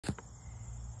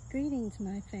Greetings,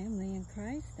 my family in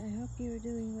Christ. I hope you are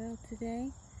doing well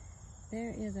today.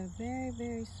 There is a very,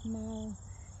 very small,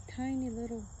 tiny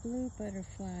little blue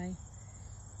butterfly.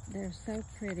 They're so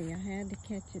pretty. I had to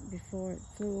catch it before it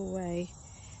flew away.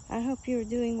 I hope you are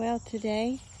doing well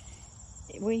today.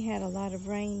 We had a lot of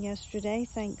rain yesterday,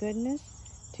 thank goodness,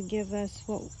 to give us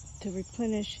to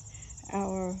replenish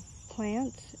our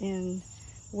plants and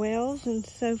wells and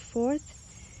so forth.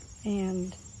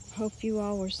 And hope you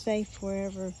all were safe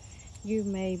wherever you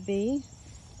may be.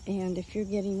 And if you're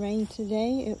getting rain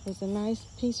today, it was a nice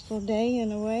peaceful day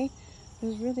in a way. It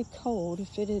was really cold.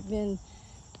 If it had been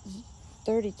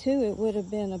 32, it would have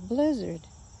been a blizzard.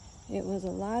 It was a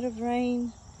lot of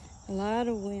rain, a lot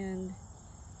of wind,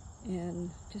 and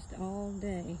just all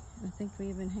day. I think we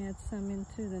even had some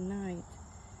into the night.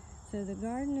 So the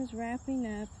garden is wrapping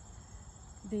up.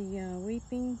 The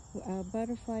weeping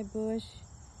butterfly bush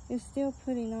is still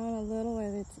putting on a little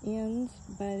at its ends,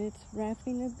 but it's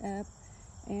wrapping it up,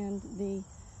 and the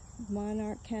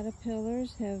monarch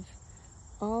caterpillars have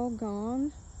all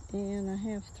gone, and I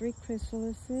have 3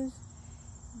 chrysalises.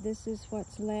 This is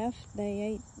what's left. They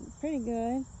ate pretty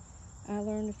good. I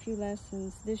learned a few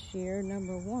lessons this year.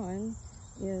 Number 1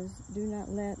 is do not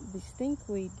let the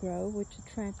stinkweed grow, which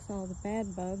attracts all the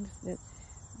bad bugs that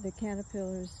the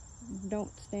caterpillars don't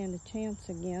stand a chance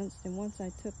against. And once I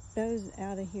took those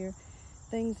out of here,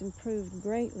 things improved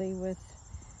greatly with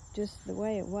just the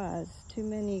way it was. Too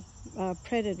many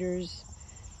predators,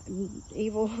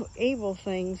 evil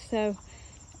things. So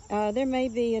there may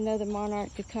be another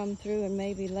monarch to come through and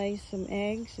maybe lay some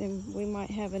eggs, and we might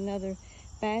have another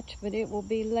batch, but it will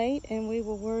be late, and we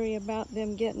will worry about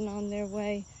them getting on their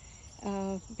way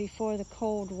before the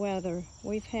cold weather.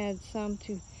 We've had some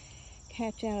to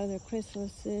catch out of their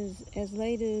chrysalises as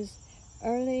late as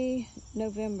early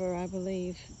November, I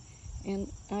believe, and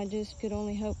I just could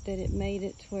only hope that it made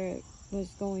it to where it was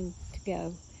going to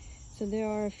go. So there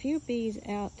are a few bees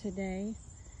out today.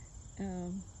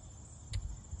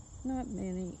 Not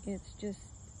many. It's just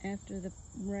after the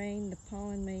rain, the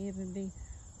pollen may even be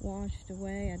washed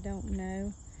away. I don't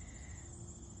know,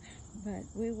 but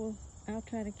I'll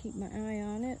try to keep my eye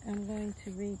on it. I'm going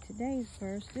to read today's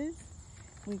verses.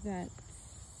 We've got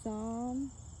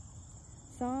Psalms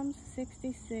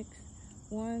 66,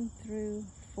 1 through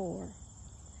 4.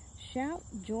 Shout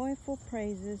joyful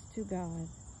praises to God,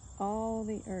 all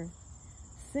the earth.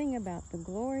 Sing about the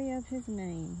glory of his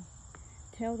name.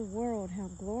 Tell the world how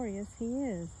glorious he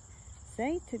is.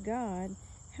 Say to God,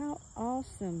 how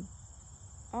awesome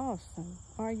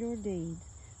are your deeds.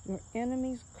 Your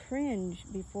enemies cringe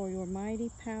before your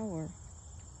mighty power.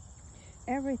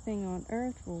 Everything on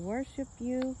earth will worship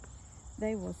you.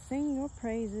 They will sing your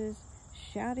praises,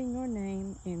 shouting your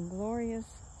name in glorious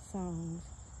songs.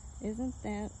 Isn't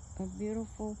that a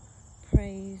beautiful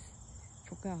praise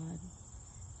for God?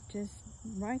 Just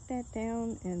write that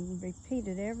down and repeat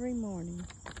it every morning.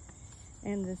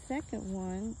 And the second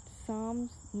one, Psalms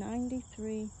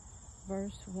 93,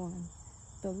 verse 1.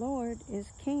 The Lord is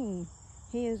King.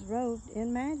 He is robed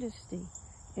in majesty.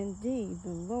 Indeed, the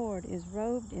Lord is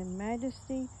robed in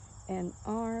majesty and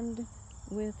armed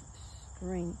with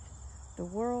strength. The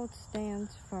world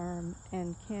stands firm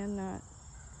and cannot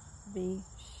be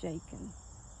shaken.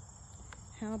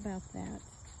 How about that?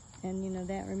 And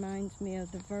that reminds me of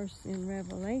the verse in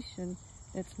Revelation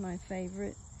that's my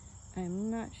favorite. I'm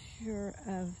not sure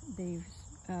of the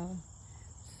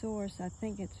source. I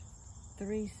think it's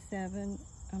 3:7.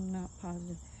 I'm not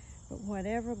positive. But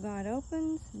whatever God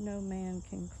opens, no man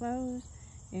can close,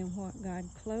 and what God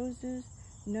closes,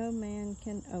 no man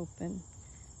can open.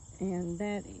 And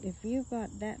that, if you've got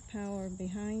that power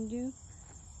behind you,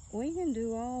 we can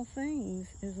do all things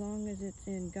as long as it's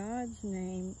in God's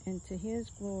name and to his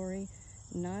glory,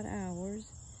 not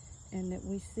ours, and that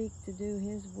we seek to do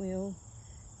his will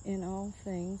in all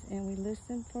things, and we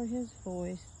listen for his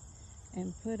voice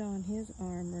and put on his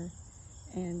armor,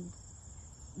 and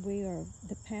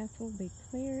the path will be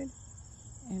cleared,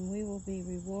 and we will be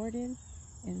rewarded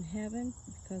in heaven,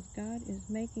 because God is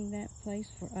making that place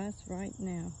for us right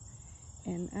now.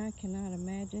 And I cannot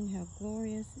imagine how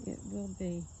glorious it will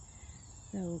be.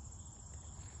 So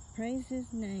praise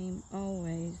his name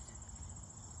always.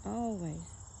 Always.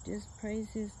 Just praise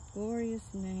his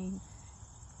glorious name.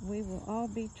 We will all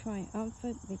be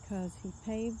triumphant because he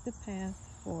paved the path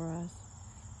for us.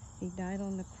 He died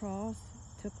on the cross,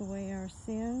 took away our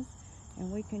sins,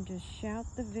 and we can just shout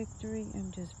the victory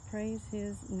and just praise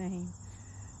his name.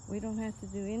 We don't have to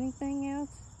do anything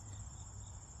else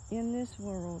in this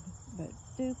world but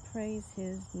do praise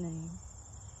his name.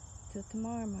 Till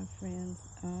tomorrow, my friends.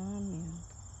 Amen.